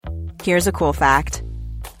Here's a cool fact.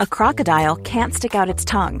 A crocodile can't stick out its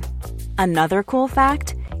tongue. Another cool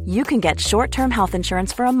fact, you can get short-term health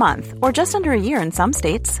insurance for a month or just under a year in some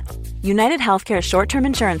states. United Healthcare short-term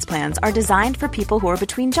insurance plans are designed for people who are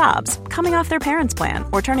between jobs, coming off their parents' plan,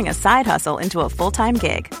 or turning a side hustle into a full-time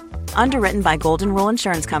gig. Underwritten by Golden Rule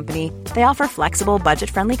Insurance Company, they offer flexible,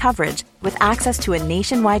 budget-friendly coverage with access to a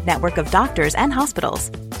nationwide network of doctors and hospitals.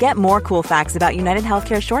 Get more cool facts about United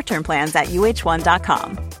Healthcare short-term plans at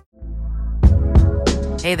uh1.com.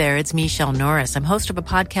 Hey there, it's Michelle Norris. I'm host of a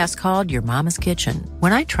podcast called Your Mama's Kitchen.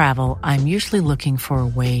 When I travel, I'm usually looking for a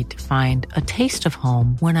way to find a taste of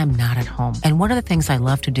home when I'm not at home. And one of the things I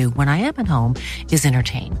love to do when I am at home is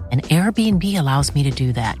entertain. And Airbnb allows me to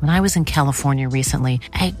do that. When I was in California recently,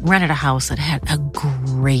 I rented a house that had a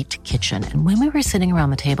great kitchen. And when we were sitting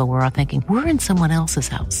around the table, we were all thinking, we're in someone else's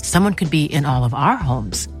house. Someone could be in all of our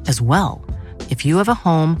homes as well. If you have a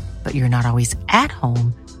home, but you're not always at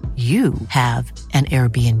home, you have an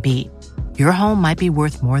Airbnb. Your home might be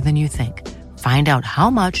worth more than you think. Find out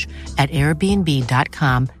how much at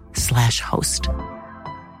airbnb.com/host.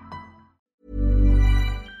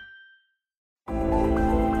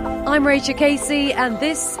 I'm Rachel Casey, and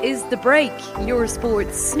this is The Break, your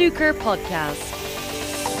sports snooker podcast.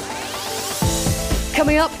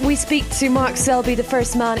 Coming up, we speak to Mark Selby, the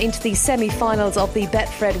first man into the semi-finals of the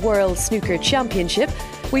Betfred World Snooker Championship.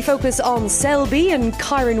 We focus on Selby and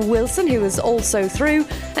Kyron Wilson, who is also through,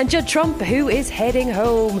 and Judd Trump, who is heading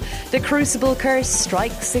home. The Crucible Curse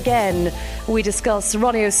strikes again. We discuss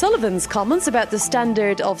Ronnie O'Sullivan's comments about the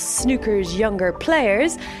standard of snooker's younger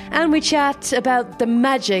players, and we chat about the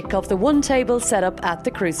magic of the one-table setup at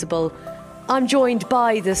the Crucible. I'm joined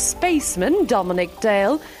by the spaceman, Dominic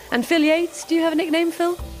Dale, and Phil Yates. Do you have a nickname,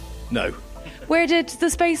 Phil? No. Where did the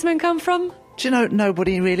spaceman come from? Do you know,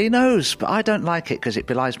 nobody really knows, but I don't like it because it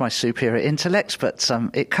belies my superior intellect, but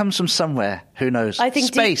it comes from somewhere. Who knows? I think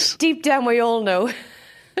Space. Deep down we all know.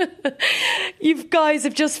 You guys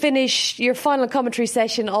have just finished your final commentary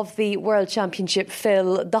session of the World Championship,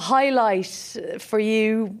 Phil. The highlight for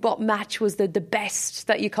you, what match was the best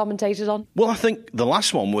that you commentated on? Well, I think the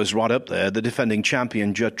last one was right up there, the defending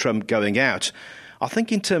champion Judd Trump going out. I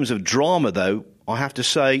think in terms of drama, though, I have to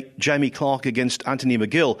say Jamie Clark against Anthony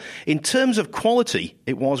McGill. In terms of quality,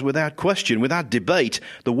 it was without question, without debate,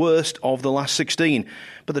 the worst of the last 16.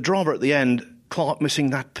 But the drama at the end, Clark missing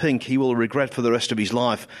that pink he will regret for the rest of his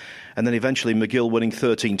life. And then eventually McGill winning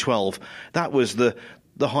 13-12. That was the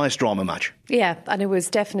highest drama match. Yeah, and it was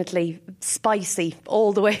definitely spicy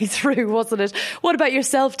all the way through, wasn't it? What about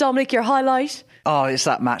yourself, Dominic, your highlight? Oh, it's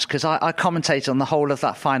that match, because I commentated on the whole of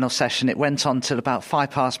that final session. It went on till about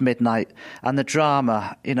midnight, and the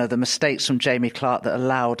drama, the mistakes from Jamie Clark that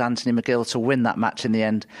allowed Anthony McGill to win that match in the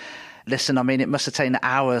end. Listen, I mean, it must have taken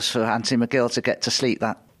hours for Anthony McGill to get to sleep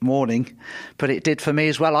that morning, but it did for me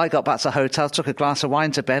as well. I got back to the hotel, took a glass of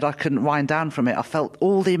wine to bed. I couldn't wind down from it. I felt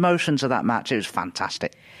all the emotions of that match. It was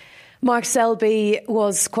fantastic. Mark Selby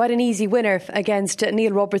was quite an easy winner against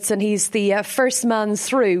Neil Robertson. He's the first man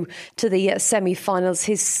through to the semi-finals,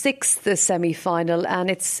 his sixth semi-final, and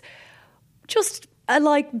it's just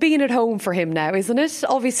like being at home for him now, isn't it?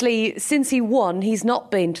 Obviously, since he won, he's not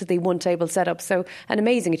been to the one-table setup, so an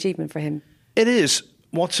amazing achievement for him. It is.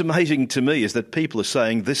 What's amazing to me is that people are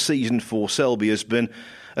saying this season for Selby has been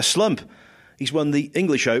a slump. He's won the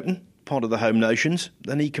English Open, part of the home nations.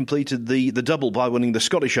 Then he completed the double by winning the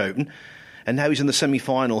Scottish Open. And now he's in the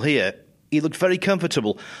semi-final here. He looked very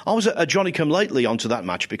comfortable. I was a Johnny-come-lately onto that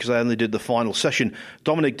match because I only did the final session.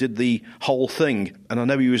 Dominic did the whole thing, and I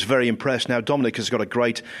know he was very impressed. Now, Dominic has got a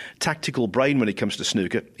great tactical brain when it comes to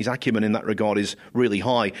snooker. His acumen in that regard is really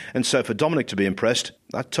high. And so for Dominic to be impressed,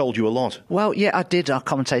 that told you a lot. Well, yeah, I did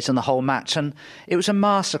commentate on the whole match, and it was a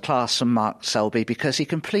masterclass from Mark Selby because he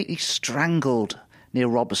completely strangled Neil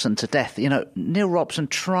Robertson to death. Neil Robertson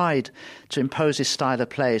tried to impose his style of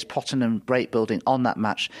play, his potting and break building on that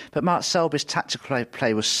match, but Mark Selby's tactical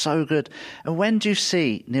play was so good. And when do you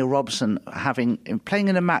see Neil Robertson playing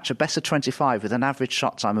in a match of best of 25 with an average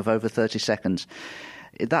shot time of over 30 seconds?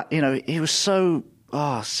 He was so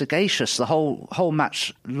sagacious the whole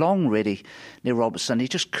match long, really, Neil Robertson. He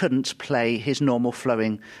just couldn't play his normal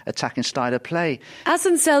flowing attacking style of play.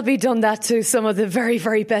 Hasn't Selby done that to some of the very,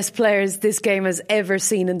 very best players this game has ever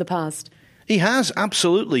seen in the past? He has,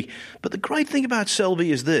 absolutely. But the great thing about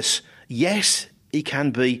Selby is this. Yes, he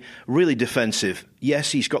can be really defensive.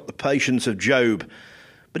 Yes, he's got the patience of Job.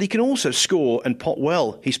 But he can also score and pot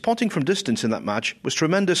well. His potting from distance in that match was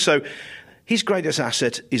tremendous. So his greatest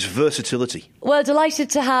asset is versatility. Well, delighted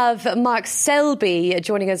to have Mark Selby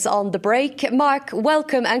joining us on the break. Mark,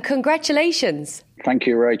 welcome and congratulations. Thank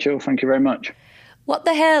you, Rachel. Thank you very much. What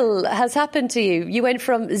the hell has happened to you? You went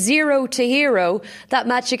from 0 to hero. That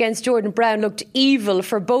match against Jordan Brown looked evil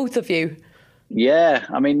for both of you. Yeah,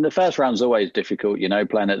 I mean, the first round's always difficult,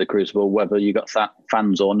 playing at the Crucible, whether you got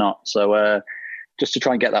fans or not. So just to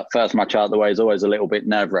try and get that first match out of the way is always a little bit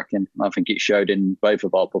nerve-wracking. I think it showed in both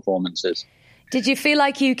of our performances. Did you feel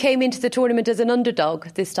like you came into the tournament as an underdog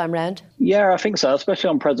this time round? Yeah, I think so, especially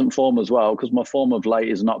on present form as well, because my form of late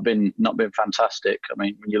has not been fantastic. I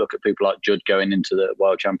mean, when you look at people like Judd going into the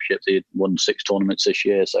World Championships, he won 6 tournaments this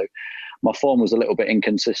year, so my form was a little bit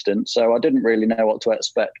inconsistent. So I didn't really know what to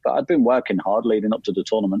expect, but I'd been working hard leading up to the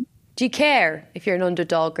tournament. Do you care if you're an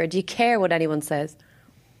underdog, or do you care what anyone says?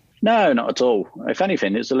 No, not at all. If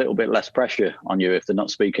anything, it's a little bit less pressure on you if they're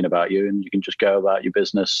not speaking about you, and you can just go about your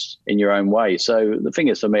business in your own way. So the thing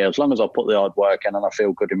is, for me, as long as I put the hard work in and I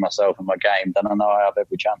feel good in myself and my game, then I know I have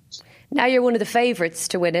every chance. Now you're one of the favourites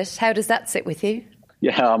to win it. How does that sit with you?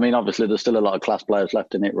 Yeah, I mean, obviously there's still a lot of class players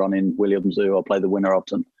left in it. Ronnie Williams, who I'll play the winner of,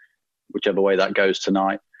 and whichever way that goes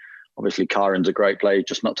tonight. Obviously, Kyron's a great player,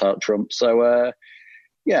 just knocked out Trump. So,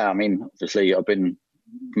 yeah, I mean, obviously I've been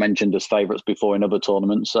mentioned as favourites before in other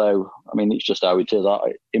tournaments. So, I mean, it's just how it is.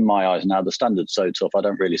 In my eyes now, the standard's so tough, I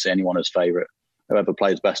don't really see anyone as favourite. Whoever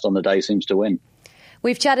plays best on the day seems to win.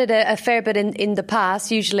 We've chatted a fair bit in the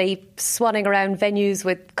past, usually swanning around venues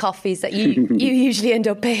with coffees that you usually end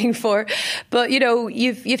up paying for. But,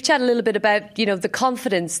 you've chatted a little bit about, the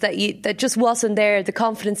confidence that just wasn't there, the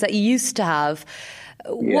confidence that you used to have.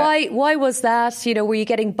 Yeah. Why was that? Were you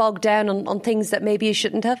getting bogged down on things that maybe you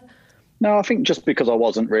shouldn't have? No, I think just because I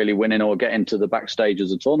wasn't really winning or getting to the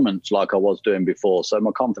backstages of tournaments like I was doing before. So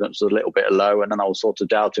my confidence was a little bit low, and then I was sort of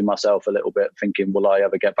doubting myself a little bit, thinking, will I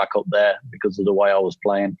ever get back up there because of the way I was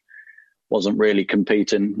playing? Wasn't really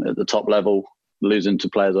competing at the top level, losing to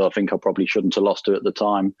players I think I probably shouldn't have lost to at the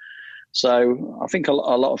time. So I think a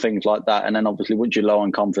lot of things like that. And then obviously once you're low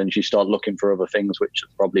on confidence, you start looking for other things, which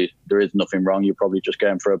probably there is nothing wrong. You're probably just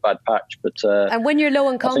going for a bad patch. But and when you're low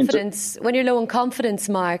on confidence,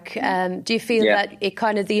 Mark, do you feel that it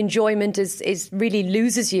kind of the enjoyment is really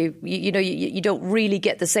loses you? You don't really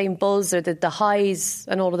get the same buzz or the highs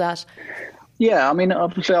and all of that. Yeah, I mean,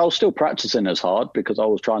 obviously I was still practicing as hard because I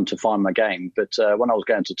was trying to find my game. But when I was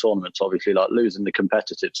going to tournaments, obviously, like losing the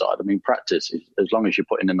competitive side, I mean, practice, as long as you're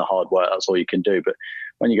putting in the hard work, that's all you can do. But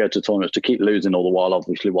when you go to tournaments, to keep losing all the while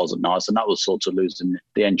obviously wasn't nice. And that was sort of losing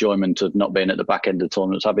the enjoyment of not being at the back end of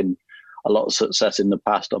tournaments, having a lot of success in the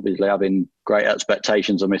past, obviously having great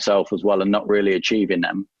expectations of myself as well and not really achieving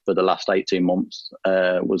them for the last 18 months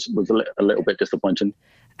was a little bit disappointing.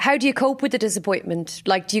 How do you cope with the disappointment?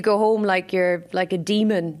 Like, do you go home like you're like a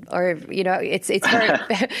demon, or it's very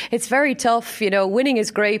it's very tough. Winning is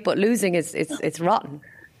great, but losing it's rotten.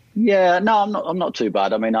 Yeah, no, I'm not too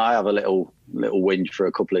bad. I mean, I have a little whinge for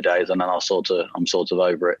a couple of days, and then I'm sort of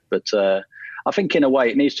over it. But I think in a way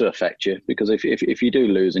it needs to affect you, because if you do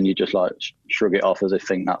lose and you just like shrug it off as if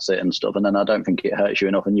think that's it and stuff, and then I don't think it hurts you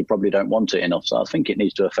enough, and you probably don't want it enough. So I think it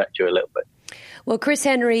needs to affect you a little bit. Well, Chris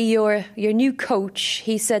Henry, your new coach,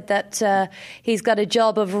 he said that he's got a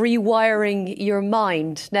job of rewiring your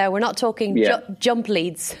mind. Now, we're not talking jump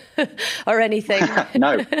leads or anything.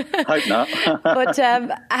 No, hope not. But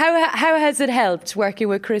how has it helped working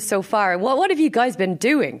with Chris so far? What have you guys been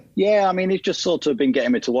doing? Yeah, I mean, he's just sort of been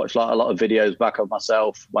getting me to watch like a lot of videos back of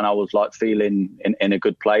myself when I was like feeling in a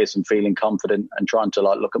good place and feeling confident, and trying to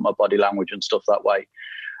like look at my body language and stuff that way.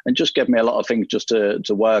 And just gave me a lot of things just to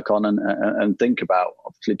work on and think about,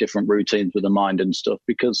 obviously different routines with the mind and stuff,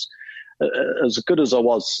 because as good as I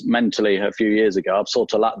was mentally a few years ago, I've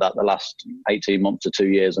sort of lacked that the last 18 months to 2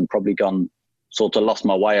 years and probably lost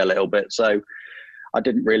my way a little bit. So I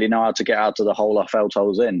didn't really know how to get out of the hole I felt I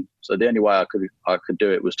was in. So the only way I could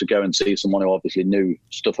do it was to go and see someone who obviously knew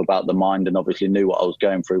stuff about the mind and obviously knew what I was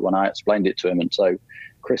going through when I explained it to him. And so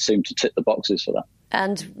Chris seemed to tick the boxes for that.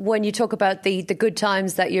 And when you talk about the good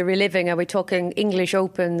times that you're reliving, are we talking English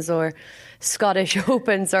Opens or Scottish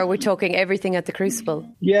Opens, or are we talking everything at the Crucible?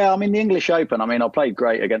 Yeah, I mean, the English Open, I mean, I played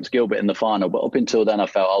great against Gilbert in the final, but up until then I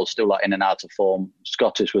felt I was still like in and out of form.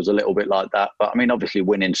 Scottish was a little bit like that. But I mean, obviously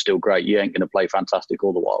winning's still great. You ain't going to play fantastic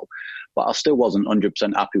all the while. But I still wasn't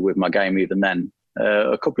 100% happy with my game even then.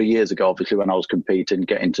 A couple of years ago, obviously, when I was competing,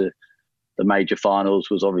 getting to the major finals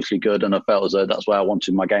was obviously good, and I felt as though that's where I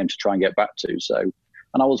wanted my game to try and get back to. So,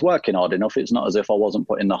 and I was working hard enough. It's not as if I wasn't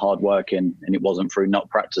putting the hard work in, and it wasn't through not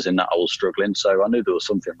practicing that I was struggling. So I knew there was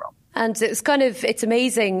something wrong. And it's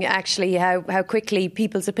amazing actually how quickly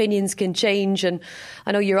people's opinions can change. And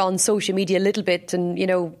I know you're on social media a little bit, and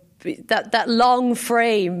that long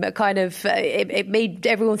frame kind of it made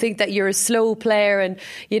everyone think that you're a slow player, and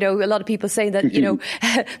a lot of people saying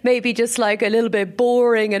that maybe just like a little bit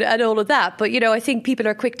boring and all of that. But I think people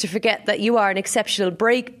are quick to forget that you are an exceptional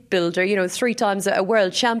break builder. 3 times a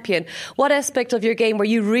world champion. What aspect of your game were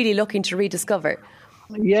you really looking to rediscover?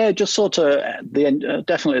 Yeah, just sort of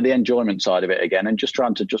definitely the enjoyment side of it again, and just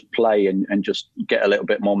trying to just play and just get a little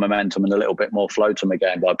bit more momentum and a little bit more flow to my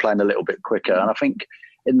game by playing a little bit quicker. And I think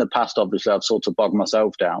in the past, obviously, I've sort of bogged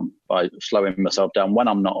myself down by slowing myself down when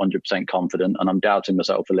I'm not 100% confident and I'm doubting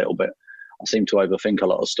myself a little bit. I seem to overthink a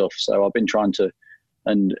lot of stuff. So I've been trying to,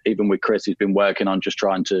 and even with Chris, he's been working on just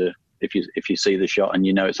trying to, if you see the shot and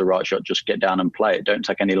it's the right shot, just get down and play it. Don't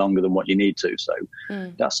take any longer than what you need to. So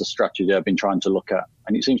that's the strategy I've been trying to look at.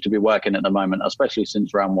 And it seems to be working at the moment, especially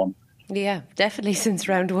since round 1. Yeah, definitely since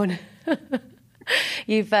round 1.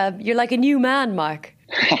 You're like a new man, Mark.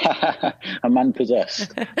 A man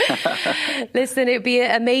possessed. Listen, it'd be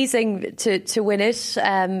amazing to win it.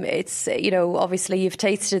 It's obviously you've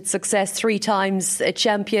tasted success 3 times a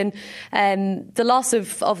champion. The loss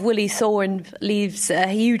of Willie Thorne leaves a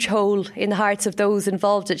huge hole in the hearts of those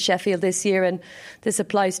involved at Sheffield this year, and this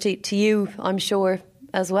applies to you, I'm sure,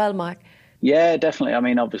 as well, Mark. Yeah, definitely. I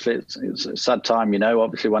mean, obviously it's a sad time,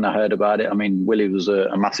 obviously when I heard about it. I mean, Willie was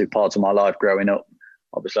a massive part of my life growing up.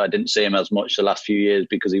 Obviously, I didn't see him as much the last few years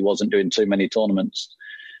because he wasn't doing too many tournaments.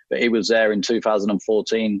 But he was there in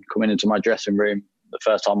 2014, coming into my dressing room, the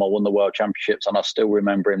first time I won the World Championships. And I still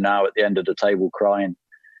remember him now at the end of the table crying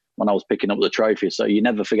when I was picking up the trophy. So you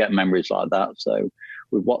never forget memories like that. So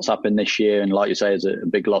with what's happened this year, and like you say, it's a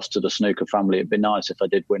big loss to the snooker family, it'd be nice if I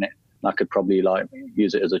did win it. I could probably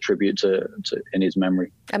use it as a tribute to in his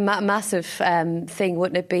memory. A massive thing,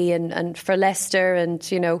 wouldn't it be? And for Leicester, and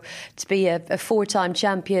to be a 4-time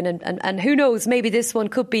champion, and who knows, maybe this one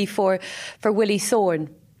could be for Willie Thorne.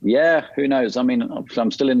 Yeah, who knows? I mean,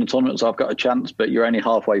 I'm still in the tournament, so I've got a chance. But you're only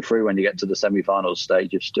halfway through when you get to the semi-finals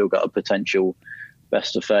stage. You've still got a potential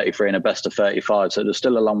best of 33 and a best of 35. So there's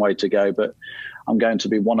still a long way to go, but I'm going to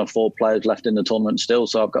be one of 4 players left in the tournament still,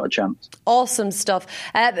 so I've got a chance. Awesome stuff.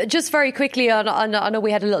 Just very quickly, I know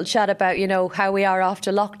we had a little chat about, how we are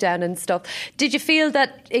after lockdown and stuff. Did you feel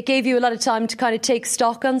that it gave you a lot of time to kind of take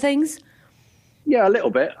stock on things? Yeah, a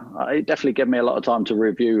little bit. It definitely gave me a lot of time to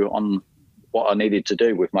review on what I needed to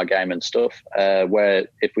do with my game and stuff, where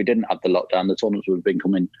if we didn't have the lockdown, the tournaments would have been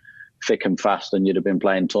coming thick and fast, and you'd have been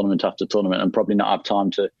playing tournament after tournament and probably not have time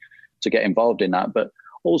to get involved in that. But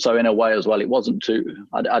also in a way as well, it wasn't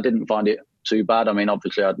I didn't find it too bad. I mean,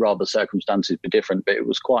 obviously I'd rather circumstances be different, but it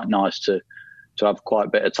was quite nice to have quite a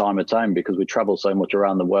bit of time at home because we travel so much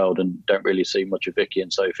around the world and don't really see much of Vicky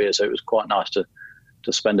and Sophia. So it was quite nice to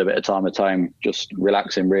spend a bit of time at home just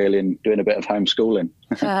relaxing really and doing a bit of homeschooling.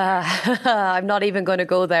 I'm not even going to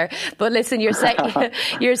go there. But listen, your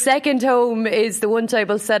second home is the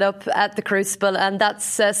one-table setup at the Crucible, and that's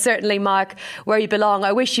certainly, Mark, where you belong.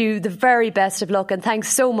 I wish you the very best of luck, and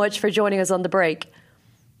thanks so much for joining us on The Break.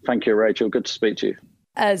 Thank you, Rachel. Good to speak to you.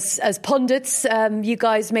 As pundits, you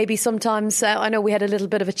guys maybe sometimes, I know we had a little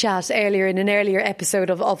bit of a chat earlier in an earlier episode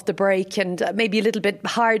of The Break, and maybe a little bit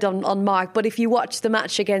hard on Mark, but if you watch the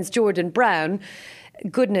match against Jordan Brown,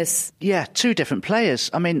 goodness. Yeah, 2 different players.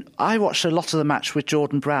 I mean, I watched a lot of the match with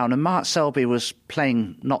Jordan Brown, and Mark Selby was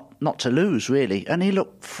playing not to lose, really, and he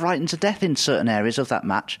looked frightened to death in certain areas of that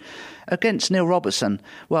match. Against Neil Robertson,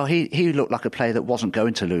 well, he looked like a player that wasn't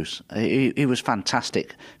going to lose. He was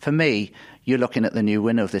fantastic. For me, you're looking at the new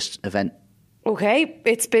winner of this event. OK,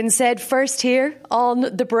 it's been said first here on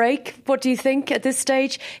The Break. What do you think at this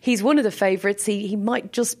stage? He's one of the favourites. He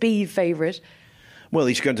might just be favourite. Well,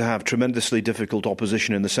 he's going to have tremendously difficult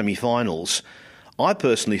opposition in the semi-finals. I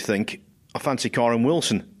personally think I fancy Kyren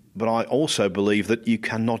Wilson, but I also believe that you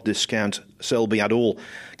cannot discount Selby at all.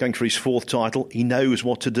 Going for his 4th title, he knows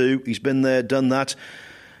what to do. He's been there, done that.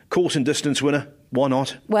 Course and distance winner. Why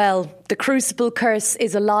not? Well, the Crucible Curse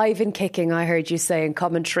is alive and kicking, I heard you say in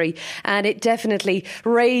commentary, and it definitely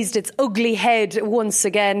raised its ugly head once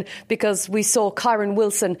again because we saw Kyren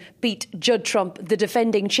Wilson beat Judd Trump, the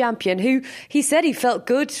defending champion, who he said he felt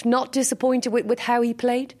good, not disappointed with how he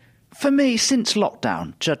played. For me, since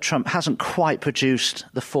lockdown, Judd Trump hasn't quite produced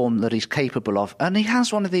the form that he's capable of, and he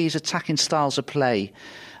has one of these attacking styles of play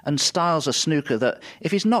and styles of snooker that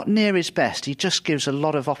if he's not near his best, he just gives a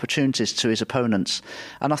lot of opportunities to his opponents.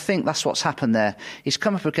 And I think that's what's happened there. He's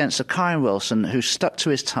come up against a Kyren Wilson who stuck to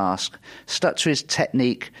his task, stuck to his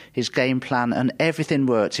technique, his game plan, and everything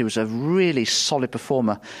worked. He was a really solid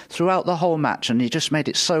performer throughout the whole match, and he just made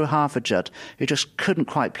it so hard for Judd, who just couldn't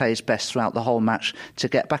quite play his best throughout the whole match to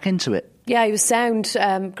get back into it. Yeah, he was sound,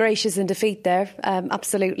 gracious in defeat there.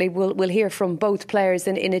 Absolutely. We'll hear from both players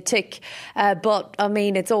in a tick. But, I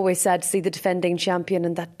mean, it's always sad to see the defending champion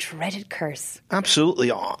and that dreaded curse.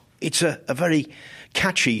 Absolutely. It's a very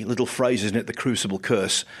catchy little phrase, isn't it, the Crucible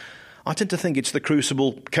Curse? I tend to think it's the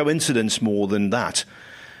Crucible coincidence more than that.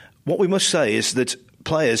 What we must say is that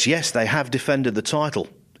players, yes, they have defended the title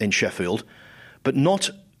in Sheffield, but not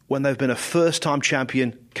when they've been a first-time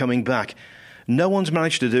champion coming back. No one's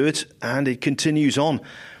managed to do it, and it continues on.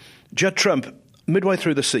 Judd Trump, midway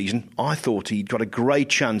through the season, I thought he'd got a great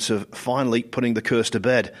chance of finally putting the curse to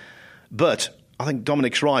bed. But I think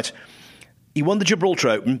Dominic's right. He won the Gibraltar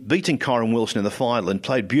Open, beating Kyren Wilson in the final, and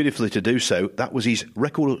played beautifully to do so. That was his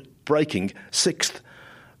record-breaking 6th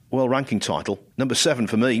world ranking title. Number 7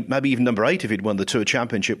 for me, maybe even number 8 if he'd won the Tour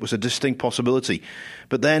Championship, was a distinct possibility.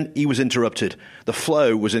 But then he was interrupted. The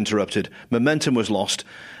flow was interrupted. Momentum was lost.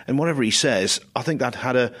 And whatever he says, I think that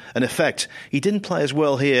had an effect. He didn't play as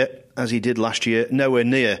well here as he did last year, nowhere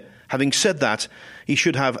near. Having said that, he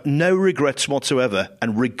should have no regrets whatsoever,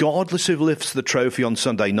 and regardless who lifts the trophy on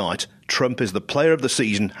Sunday night, Trump is the player of the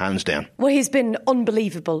season, hands down. Well, he's been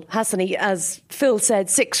unbelievable, hasn't he? As Phil said,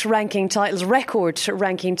 6 ranking titles, record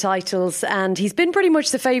ranking titles, and he's been pretty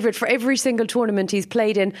much the favourite for every single tournament he's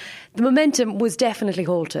played in. The momentum was definitely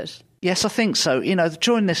halted. Yes, I think so. You know,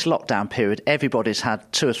 during this lockdown period, everybody's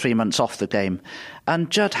had 2 or 3 months off the game. And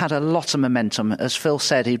Judd had a lot of momentum. As Phil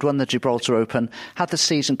said, he'd won the Gibraltar Open. Had the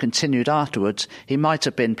season continued afterwards, he might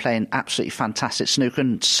have been playing absolutely fantastic snooker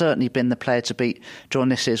and certainly been the player to beat during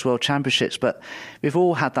this year's World Championships. But we've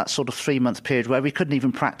all had that sort of 3-month period where we couldn't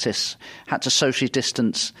even practice, had to socially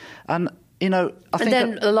distance. And you know, I think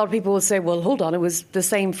then a lot of people will say, well, hold on, it was the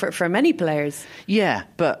same for many players. Yeah,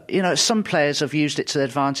 but, you know, some players have used it to their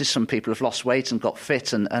advantage. Some people have lost weight and got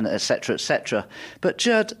fit and et cetera, et cetera. But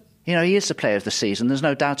Judd, you know, he is the player of the season. There's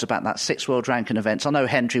no doubt about that. 6 world ranking events. I know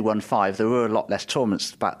Hendry won 5. There were a lot less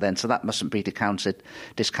tournaments back then, so that mustn't be discounted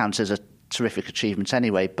as a terrific achievement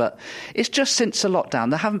anyway. But it's just since the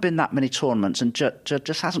lockdown, there haven't been that many tournaments, and Judd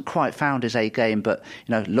just hasn't quite found his A game. But,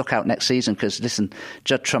 you know, look out next season, because, listen,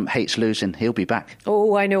 Judd Trump hates losing. He'll be back.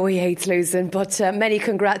 Oh, I know he hates losing, but many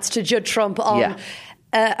congrats to Judd Trump on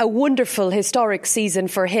a wonderful, historic season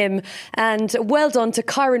for him. And well done to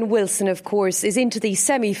Kyren Wilson, of course, is into the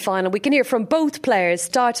semi-final. We can hear from both players,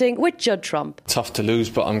 starting with Judd Trump. Tough to lose,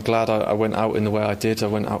 but I'm glad I went out in the way I did. I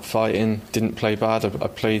went out fighting, didn't play bad. I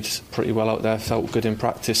played pretty well out there, felt good in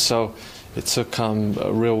practice. So it took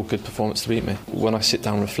a real good performance to beat me. When I sit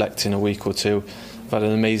down reflecting a week or two, I've had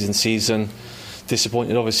an amazing season.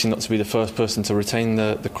 Disappointed, obviously, not to be the first person to retain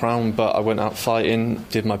the crown, but I went out fighting,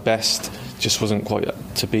 did my best. Just wasn't quite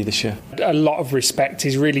to be this year. A lot of respect.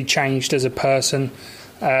 He's really changed as a person.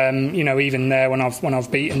 You know, even there when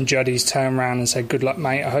I've beaten Judd, he's turned around and said, "Good luck,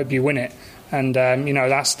 mate. I hope you win it." And you know,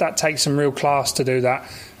 that takes some real class to do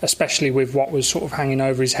that, especially with what was sort of hanging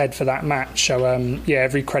over his head for that match. So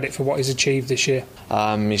every credit for what he's achieved this year.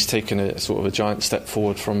 He's taken a sort of a giant step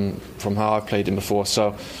forward from how I played him before.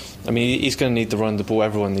 So, I mean, he's going to need to run the ball.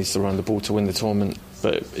 Everyone needs to run the ball to win the tournament.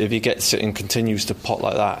 But if he gets it and continues to pot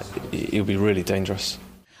like that, he'll be really dangerous.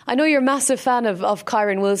 I know you're a massive fan of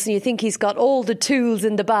Kyren Wilson. You think he's got all the tools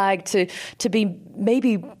in the bag to be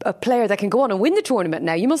maybe a player that can go on and win the tournament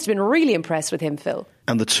now. You must have been really impressed with him, Phil.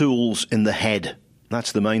 And the tools in the head.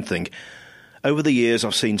 That's the main thing. Over the years,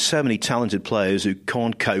 I've seen so many talented players who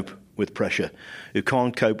can't cope with pressure, who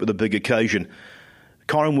can't cope with a big occasion.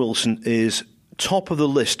 Kyren Wilson is top of the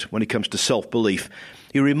list when it comes to self-belief.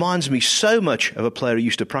 He reminds me so much of a player he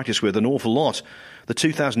used to practice with an awful lot. The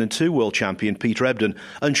 2002 world champion, Peter Ebdon.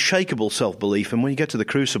 Unshakable self-belief. And when you get to the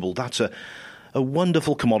Crucible, that's a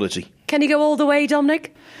wonderful commodity. Can he go all the way,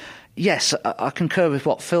 Dominic? Yes, I concur with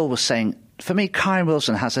what Phil was saying. For me, Kyren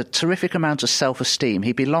Wilson has a terrific amount of self-esteem.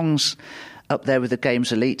 He belongs up there with the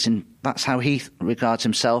game's elite, and that's how he regards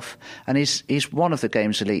himself. And he's one of the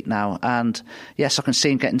game's elite now. And yes, I can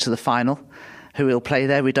see him getting to the final. Who he'll play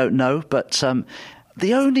there, we don't know. But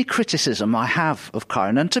the only criticism I have of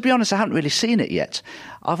Kyren, and to be honest, I haven't really seen it yet.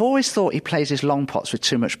 I've always thought he plays his long pots with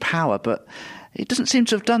too much power, but he doesn't seem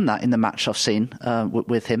to have done that in the match I've seen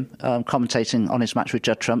with him, commentating on his match with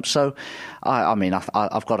Judd Trump. So,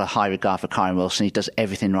 I've got a high regard for Kyren Wilson. He does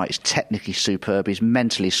everything right. He's technically superb. He's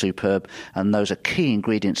mentally superb. And those are key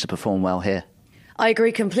ingredients to perform well here. I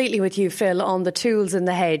agree completely with you, Phil, on the tools in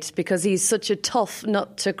the head, because he's such a tough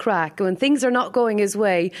nut to crack. When things are not going his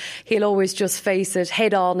way, he'll always just face it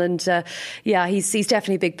head on. And he's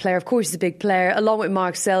definitely a big player. Of course, he's a big player, along with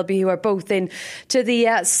Mark Selby, who are both in to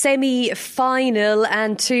the semi-final,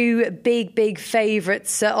 and two big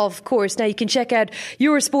favourites, of course. Now, you can check out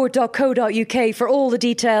eurosport.co.uk for all the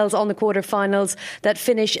details on the quarterfinals that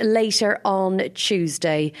finish later on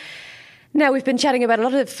Tuesday. Now, we've been chatting about a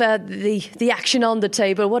lot of the action on the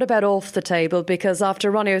table. What about off the table? Because after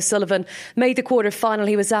Ronnie O'Sullivan made the quarter-final,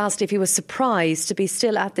 he was asked if he was surprised to be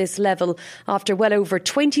still at this level after well over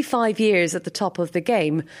 25 years at the top of the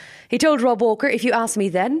game. He told Rob Walker, if you ask me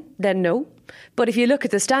then no. But if you look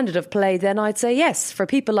at the standard of play, then I'd say yes. For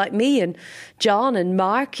people like me and John and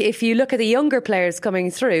Mark, if you look at the younger players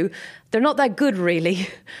coming through, they're not that good, really.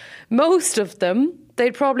 Most of them,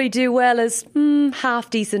 they'd probably do well as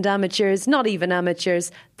half-decent amateurs, not even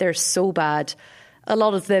amateurs. They're so bad. A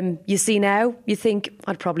lot of them you see now, you think,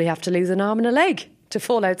 I'd probably have to lose an arm and a leg to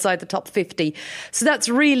fall outside the top 50. So that's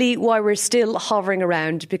really why we're still hovering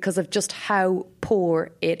around, because of just how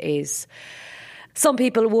poor it is. Some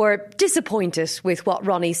people were disappointed with what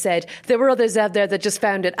Ronnie said. There were others out there that just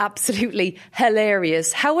found it absolutely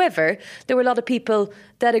hilarious. However, there were a lot of people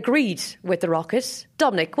that agreed with the Rocket.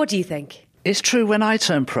 Dominic, what do you think? It's true, when I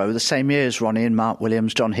turned pro, the same year as Ronnie and Mark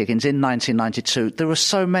Williams, John Higgins, in 1992, there were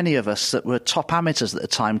so many of us that were top amateurs at the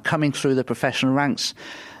time coming through the professional ranks.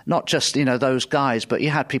 Not just, those guys, but you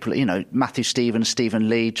had people, Matthew Stevens, Stephen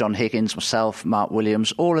Lee, John Higgins, myself, Mark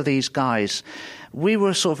Williams, all of these guys. We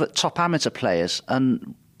were sort of top amateur players.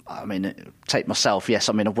 And, take myself, yes,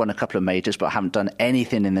 I've won a couple of majors, but I haven't done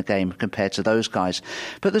anything in the game compared to those guys.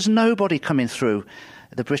 But there's nobody coming through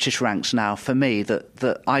the British ranks now, for me,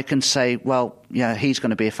 that I can say, well, he's going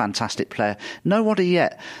to be a fantastic player. Nobody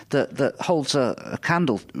yet that holds a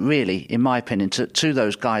candle, really, in my opinion, to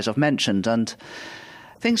those guys I've mentioned. And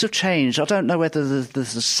things have changed. I don't know whether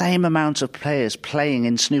there's the same amount of players playing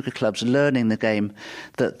in snooker clubs, learning the game,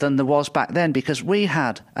 than there was back then, because we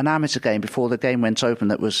had an amateur game before the game went open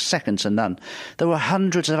that was second to none. There were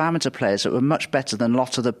hundreds of amateur players that were much better than a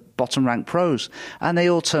lot of the bottom-ranked pros, and they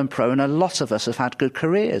all turned pro, and a lot of us have had good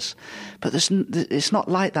careers. But it's not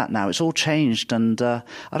like that now. It's all changed, and I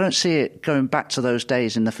don't see it going back to those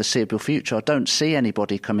days in the foreseeable future. I don't see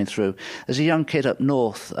anybody coming through. There's a young kid up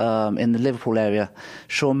north in the Liverpool area,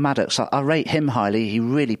 Sean Maddox. I rate him highly. He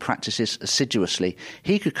really practices assiduously.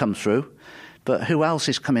 He could come through. But who else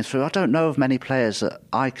is coming through? I don't know of many players that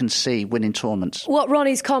I can see winning tournaments. What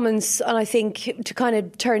Ronnie's comments, and I think to kind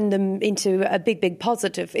of turn them into a big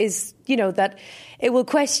positive, is, that it will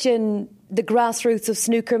question the grassroots of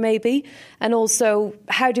snooker maybe, and also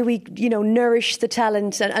how do we, nourish the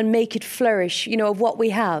talent and make it flourish, of what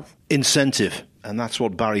we have. Incentive, and that's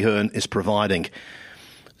what Barry Hearn is providing.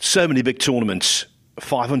 So many big tournaments,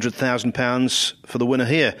 £500,000 for the winner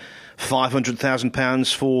here.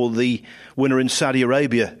 £500,000 for the winner in Saudi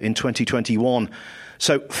Arabia in 2021.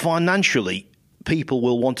 So financially, people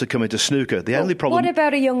will want to come into snooker. The only problem. What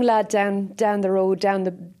about a young lad down the road,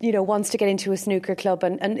 wants to get into a snooker club,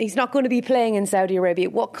 and he's not going to be playing in Saudi Arabia?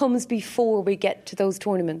 What comes before we get to those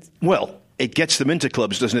tournaments? Well, it gets them into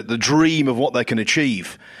clubs, doesn't it? The dream of what they can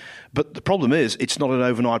achieve. But the problem is, it's not an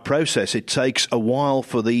overnight process. It takes a while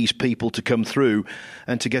for these people to come through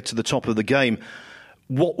and to get to the top of the game.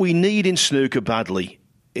 What we need in snooker badly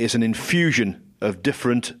is an infusion of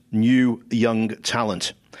different, new, young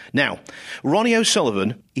talent. Now, Ronnie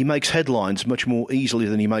O'Sullivan, he makes headlines much more easily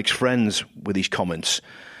than he makes friends with his comments.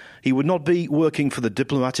 He would not be working for the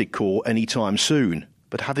diplomatic corps anytime soon.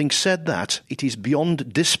 But having said that, it is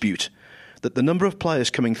beyond dispute that the number of players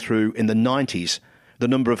coming through in the 90s, the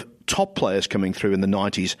number of top players coming through in the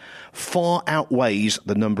 90s, far outweighs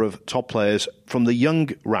the number of top players from the young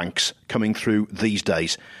ranks coming through these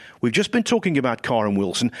days. We've just been talking about Kyren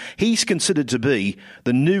Wilson. He's considered to be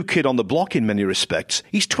the new kid on the block in many respects.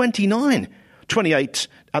 He's 29, 28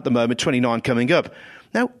 at the moment, 29 coming up.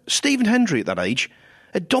 Now, Stephen Hendry at that age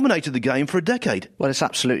had dominated the game for a decade. Well, it's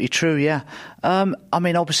absolutely true, yeah.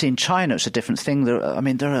 Obviously in China it's a different thing.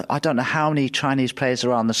 I don't know how many Chinese players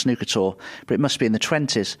there are on the snooker tour, but it must be in the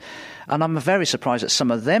 20s. And I'm very surprised that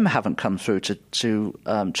some of them haven't come through to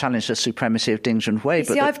challenge the supremacy of Ding Junhui.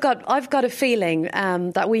 See, I've got a feeling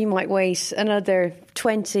that we might wait another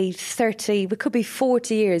 20, 30, we could be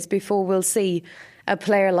 40 years before we'll see a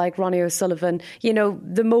player like Ronnie O'Sullivan,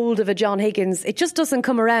 the mould of a John Higgins. It just doesn't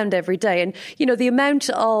come around every day. And, the amount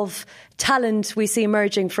of talent we see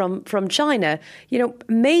emerging from China,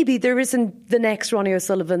 maybe there isn't the next Ronnie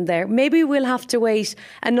O'Sullivan there. Maybe we'll have to wait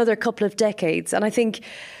another couple of decades. And I think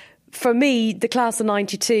for me, the class of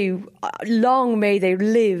 92, long may they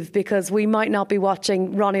live, because we might not be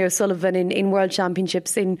watching Ronnie O'Sullivan in World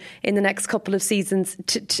Championships in the next couple of seasons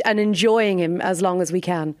and enjoying him as long as we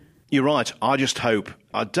can. You're right. I just hope,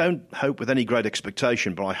 I don't hope with any great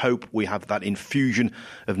expectation, but I hope we have that infusion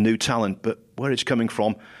of new talent. But where it's coming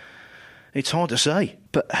from, it's hard to say.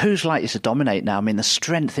 But who's likely to dominate now? I mean, the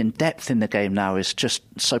strength in depth in the game now is just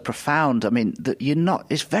so profound. I mean,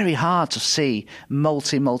 it's very hard to see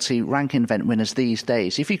multi ranking event winners these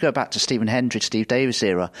days. If you go back to Stephen Hendry, Steve Davis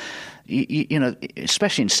era, you know,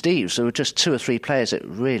 especially in Steve's, there were just 2 or 3 players that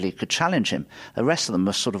really could challenge him. The rest of them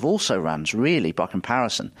were sort of also runs, really, by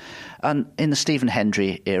comparison. And in the Stephen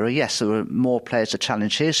Hendry era, yes, there were more players to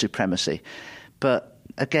challenge his supremacy. But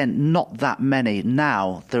again, not that many.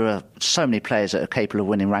 Now there are so many players that are capable of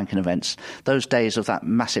winning ranking events. Those days of that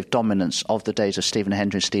massive dominance of the days of Stephen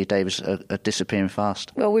Hendry and Steve Davis are disappearing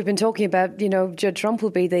fast. Well, we've been talking about, you know, Judd Trump will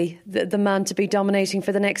be the man to be dominating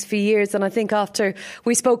for the next few years. And I think after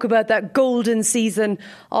we spoke about that golden season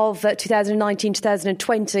of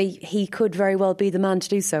 2019-2020, he could very well be the man to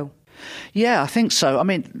do so. Yeah, I think so. I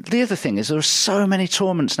mean, the other thing is there are so many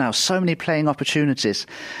tournaments now, so many playing opportunities.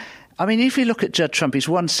 I mean, if you look at Judd Trump, he's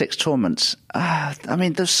won 6 tournaments. I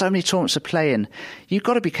mean, there's so many tournaments to play in. You've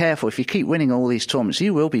got to be careful. If you keep winning all these tournaments,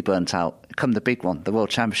 you will be burnt out come the big one, the World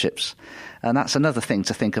Championships. And that's another thing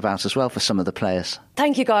to think about as well for some of the players.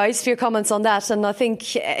 Thank you, guys, for your comments on that. And I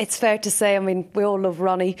think it's fair to say, I mean, we all love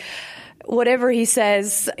Ronnie. Whatever he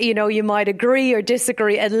says, you know, you might agree or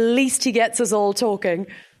disagree. At least he gets us all talking.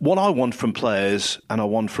 What I want from players and I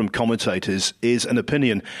want from commentators is an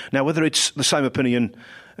opinion. Now, whether it's the same opinion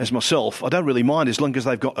as myself, I don't really mind as long as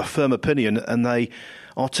they've got a firm opinion and they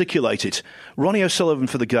articulate it. Ronnie O'Sullivan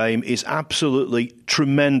for the game is absolutely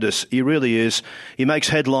tremendous. He really is. He makes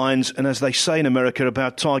headlines, and as they say in America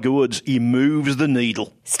about Tiger Woods, he moves the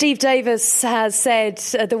needle. Steve Davis has said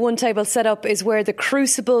the one-table setup is where the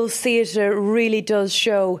Crucible theatre really does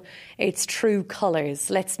show its true colours.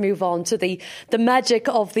 Let's move on to the magic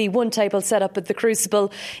of the one-table setup at the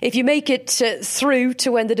Crucible. If you make it through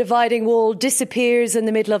to when the dividing wall disappears in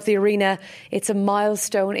the middle of the arena, it's a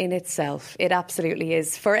milestone in itself. It absolutely is.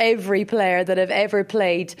 For every player that have ever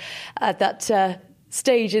played at that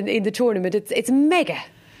stage in the tournament, it's mega.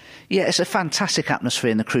 Yeah, it's a fantastic atmosphere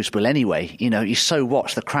in the Crucible anyway. You know, you so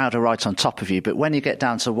watch, the crowd are right on top of you. But when you get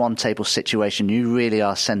down to one table situation, you really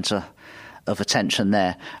are centre of attention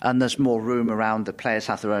there. And there's more room around. The players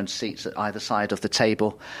have their own seats at either side of the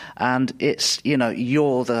table. And it's, you know,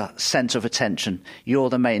 you're the centre of attention. You're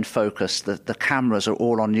the main focus. The cameras are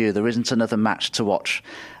all on you. There isn't another match to watch.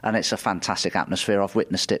 And it's a fantastic atmosphere. I've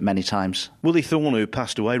witnessed it many times. Willie Thorne, who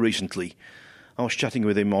passed away recently, I was chatting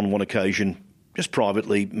with him on one occasion, just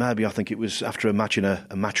privately. Maybe I think it was after a match in a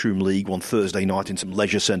Matchroom League one Thursday night in some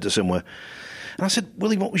leisure centre somewhere. And I said,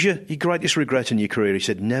 Willie, what was your greatest regret in your career? He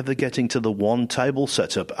said, never getting to the one-table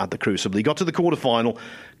setup at the Crucible. He got to the quarter-final,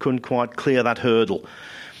 couldn't quite clear that hurdle.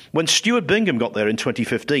 When Stuart Bingham got there in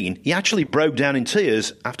 2015, he actually broke down in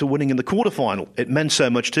tears after winning in the quarter-final. It meant so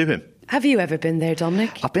much to him. Have you ever been there,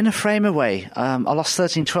 Dominic? I've been a frame away. I lost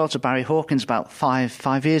 13-12 to Barry Hawkins about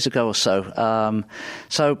five years ago or so.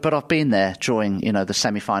 But I've been there during, you know, the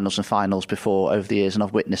semi-finals and finals before over the years, and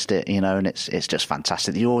I've witnessed it, you know, and it's just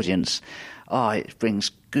fantastic. The audience, it brings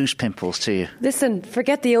goose pimples to you. Listen,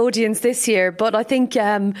 forget the audience this year, but I think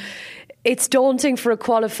it's daunting for a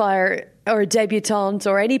qualifier or a debutant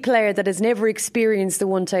or any player that has never experienced the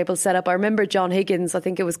one-table setup. I remember John Higgins, I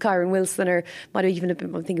think it was Kyron Wilson, or might have even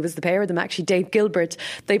been, I think it was the pair of them actually, Dave Gilbert.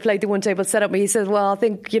 They played the one-table setup, and he said, well, I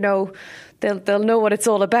think, you know, they'll know what it's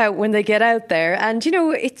all about when they get out there. And, you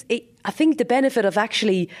know, I think the benefit of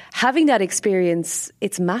actually having that experience,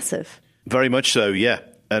 it's massive. Very much so, yeah.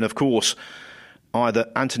 And of course, either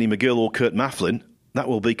Anthony McGill or Kurt Mafflin, that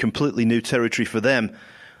will be completely new territory for them.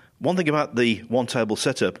 One thing about the one-table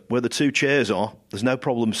setup, where the two chairs are, there's no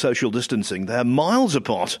problem social distancing. They're miles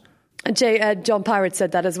apart. And John Parrott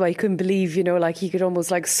said that as well. He couldn't believe, you know, like he could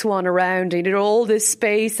almost like swan around and, you know, all this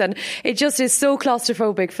space. And it just is so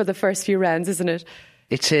claustrophobic for the first few rounds, isn't it?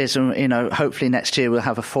 It is. And, you know, hopefully next year we'll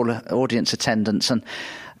have a full audience attendance. And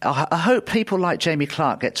I hope people like Jamie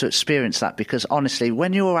Clark get to experience that, because honestly,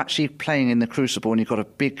 when you're actually playing in the Crucible and you've got a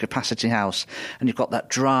big capacity house and you've got that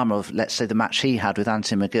drama of, let's say, the match he had with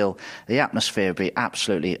Anthony McGill, the atmosphere will be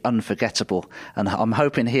absolutely unforgettable. And I'm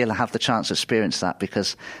hoping he'll have the chance to experience that,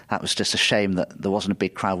 because that was just a shame that there wasn't a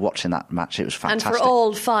big crowd watching that match. It was fantastic. And for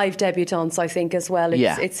all 5 debutants, I think, as well,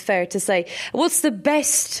 it's fair to say. What's the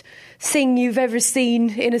best thing you've ever seen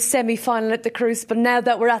in a semi-final at the Crucible now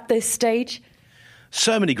that we're at this stage?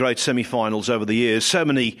 So many great semi-finals over the years, so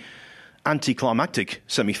many anticlimactic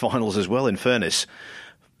semi-finals as well, in fairness.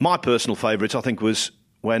 My personal favourite, I think, was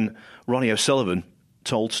when Ronnie O'Sullivan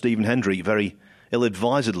told Stephen Hendry very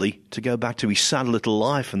ill-advisedly to go back to his sad little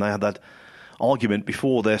life, and they had that argument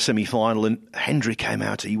before their semi-final, and Hendry came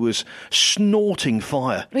out. He was snorting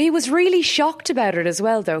fire. He was really shocked about it as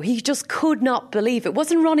well, though. He just could not believe it.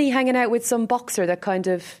 Wasn't Ronnie hanging out with some boxer that kind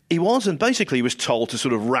of... He was, and basically he was told to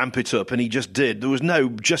sort of ramp it up, and he just did. There was no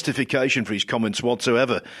justification for his comments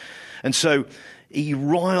whatsoever. And so he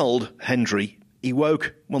riled Hendry. He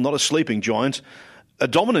woke, well, not a sleeping giant, a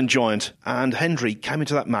dominant giant, and Hendry came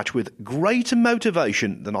into that match with greater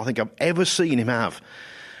motivation than I think I've ever seen him have.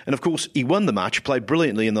 And of course, he won the match, played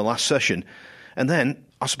brilliantly in the last session. And then,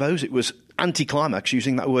 I suppose it was anticlimax,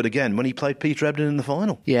 using that word again, when he played Peter Ebdon in the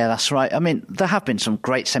final. Yeah, that's right. I mean, there have been some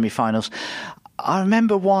great semi-finals. I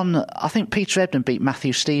remember one, I think Peter Ebdon beat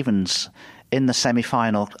Matthew Stevens in the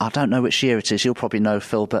semi-final. I don't know which year it is, you'll probably know,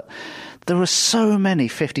 Phil, but there were so many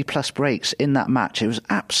 50-plus breaks in that match. It was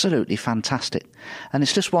absolutely fantastic. And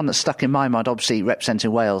it's just one that stuck in my mind, obviously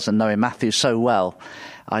representing Wales and knowing Matthew so well.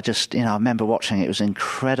 I just, I remember watching it. It was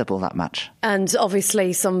incredible, that match. And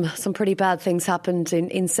obviously some pretty bad things happened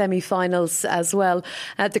in semi-finals as well.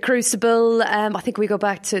 At the Crucible, I think we go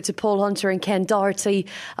back to Paul Hunter and Ken Doherty.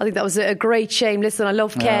 I think that was a great shame. Listen, I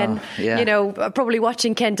love Ken. Yeah. Probably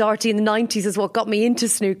watching Ken Doherty in the 90s is what got me into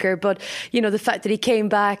snooker. But, the fact that he came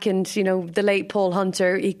back and, the late Paul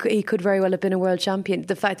Hunter, he could very well have been a world champion.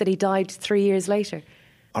 The fact that he died 3 years later.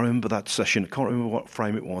 I remember that session. I can't remember what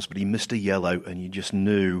frame it was, but he missed a yellow and you just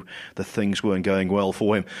knew that things weren't going well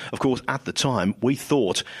for him. Of course, at the time, we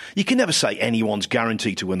thought, you can never say anyone's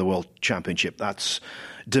guaranteed to win the World Championship. That's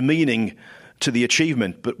demeaning to the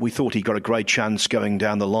achievement, but we thought he got a great chance going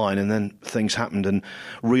down the line, and then things happened and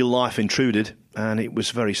real life intruded, and it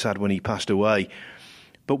was very sad when he passed away.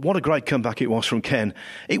 But what a great comeback it was from Ken.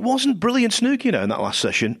 It wasn't brilliant snooker, in that last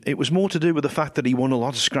session. It was more to do with the fact that he won a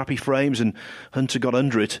lot of scrappy frames and Hunter got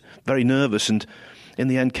under it, very nervous, and in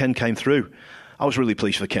the end Ken came through. I was really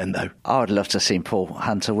pleased for Ken, though. I would love to have seen Paul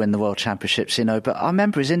Hunter win the World Championships, but I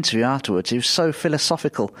remember his interview afterwards. He was so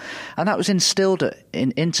philosophical, and that was instilled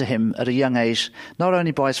into him at a young age, not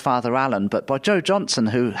only by his father Alan, but by Joe Johnson,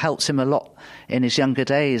 who helped him a lot in his younger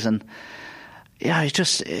days. And yeah, he's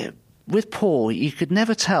just... With Paul, you could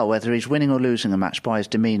never tell whether he's winning or losing a match by his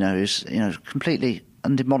demeanour. He's, completely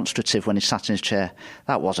undemonstrative when he sat in his chair.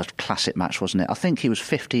 That was a classic match, wasn't it? I think he was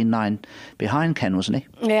 15-9 behind Ken, wasn't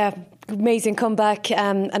he? Yeah, amazing comeback,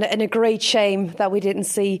 and a great shame that we didn't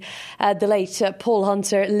see the late Paul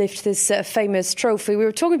Hunter lift this famous trophy. We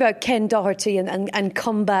were talking about Ken Doherty and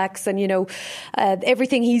comebacks and,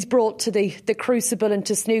 everything he's brought to the Crucible and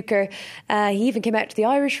to snooker. He even came out to the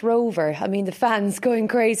Irish Rover. I mean, the fans going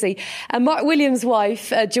crazy. And Mark Williams'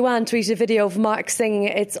 wife, Joanne, tweeted a video of Mark singing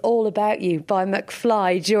It's All About You by McFly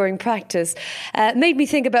during practice. Made me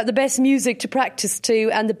think about the best music to practice to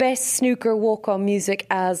and the best snooker walk-on music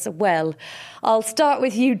as well. I'll start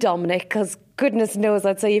with you, Dominic, because goodness knows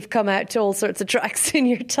I'd say you've come out to all sorts of tracks in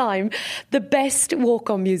your time. The best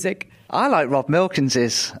walk-on music. I like Rob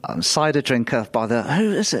Milkins's Cider Drinker by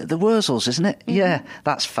who is it? The Wurzels, isn't it? Mm-hmm. Yeah,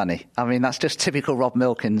 that's funny. I mean, that's just typical Rob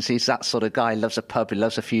Milkins. He's that sort of guy, loves a pub, he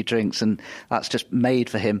loves a few drinks, and that's just made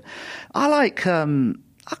for him. I like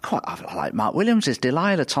Mark Williams's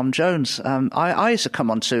Delilah, Tom Jones. I used to come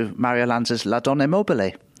on to Mario Lanza's La Donna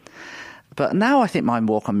Immobile. But now I think my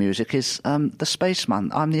walk-on music is The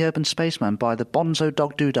Spaceman. I'm the Urban Spaceman by the Bonzo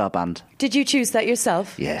Dog Doodah Band. Did you choose that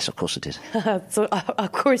yourself? Yes, of course I did. So,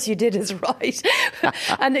 of course you did is right.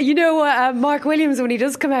 And Mark Williams, when he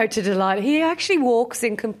does come out to Delilah, he actually walks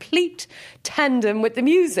in complete tandem with the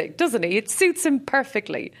music, doesn't he? It suits him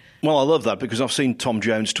perfectly. Well, I love that because I've seen Tom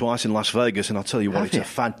Jones twice in Las Vegas, and I'll tell you what, it's a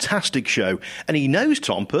fantastic show. And he knows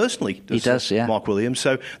Tom personally. He does, yeah. Mark Williams,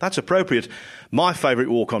 so that's appropriate. My favourite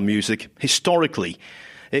walk-on music, historically,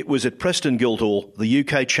 it was at Preston Guildhall, the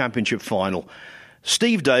UK Championship final.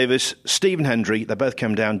 Steve Davis, Stephen Hendry, they both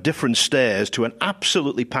came down different stairs to an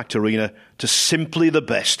absolutely packed arena to simply the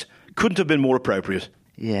best. Couldn't have been more appropriate.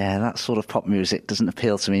 Yeah, that sort of pop music doesn't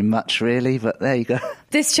appeal to me much, really, but there you go.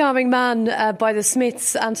 This Charming Man by the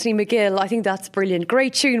Smiths, Anthony McGill, I think that's brilliant.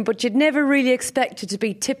 Great tune, but you'd never really expect it to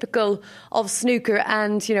be typical of snooker.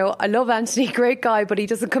 And, I love Anthony, great guy, but he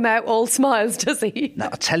doesn't come out all smiles, does he? No,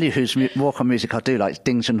 I'll tell you whose walk-on music I do like,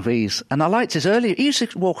 Dings and Wheeze. And I liked his earlier, he used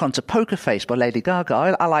to walk on to Poker Face by Lady Gaga.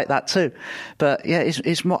 I like that too. But yeah,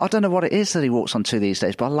 it's more, I don't know what it is that he walks on to these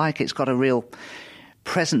days, but I like it. It's got a real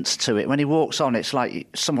presence to it. When he walks on, it's like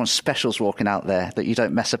someone special's walking out there that you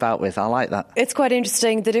don't mess about with. I like that. It's quite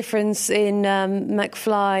interesting, the difference in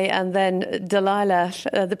McFly and then Delilah,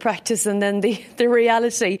 the practice and then the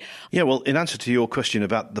reality. Yeah, well, in answer to your question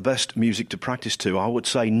about the best music to practice to, I would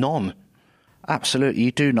say none. Absolutely.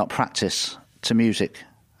 You do not practice to music.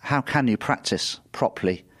 How can you practice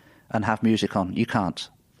properly and have music on? You can't.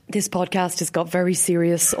 This podcast has got very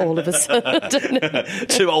serious all of a sudden.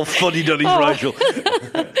 Two old fuddy-duddies, Rachel.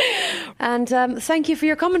 And thank you for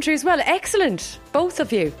your commentary as well. Excellent, both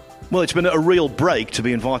of you. Well, it's been a real break to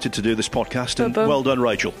be invited to do this podcast, and well done,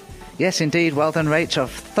 Rachel. Yes, indeed. Well done, Rach.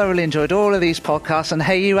 I've thoroughly enjoyed all of these podcasts. And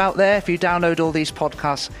hey, you out there, if you download all these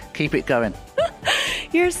podcasts, keep it going.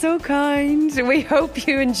 You're so kind. We hope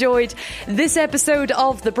you enjoyed this episode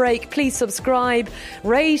of The Break. Please subscribe,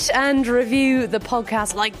 rate and review the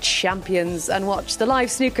podcast like champions, and watch the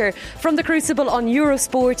live snooker from the Crucible on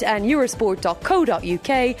Eurosport and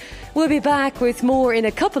eurosport.co.uk. We'll be back with more in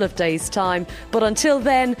a couple of days' time. But until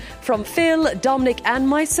then, from Phil, Dominic and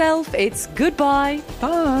myself, it's goodbye.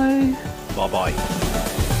 Bye. Bye-bye.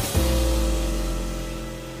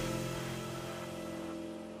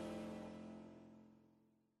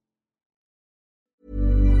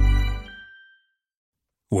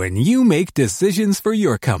 When you make decisions for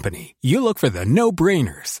your company, you look for the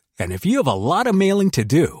no-brainers. And if you have a lot of mailing to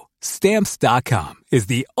do, Stamps.com is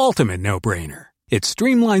the ultimate no-brainer. It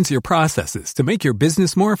streamlines your processes to make your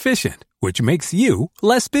business more efficient, which makes you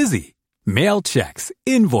less busy. Mail checks,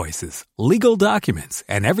 invoices, legal documents,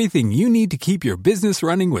 and everything you need to keep your business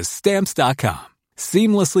running with Stamps.com.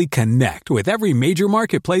 Seamlessly connect with every major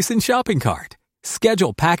marketplace and shopping cart.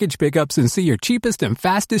 Schedule package pickups and see your cheapest and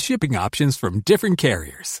fastest shipping options from different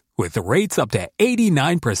carriers, with rates up to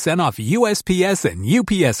 89% off USPS and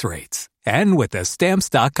UPS rates. And with the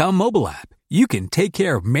Stamps.com mobile app, you can take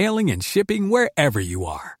care of mailing and shipping wherever you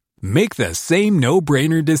are. Make the same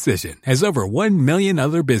no-brainer decision as over 1 million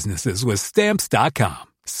other businesses with Stamps.com.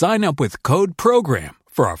 Sign up with code PROGRAM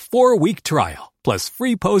for a 4-week trial, plus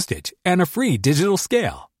free postage and a free digital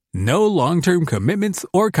scale. No long-term commitments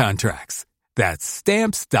or contracts. That's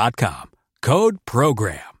Stamps.com. Code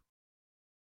PROGRAM.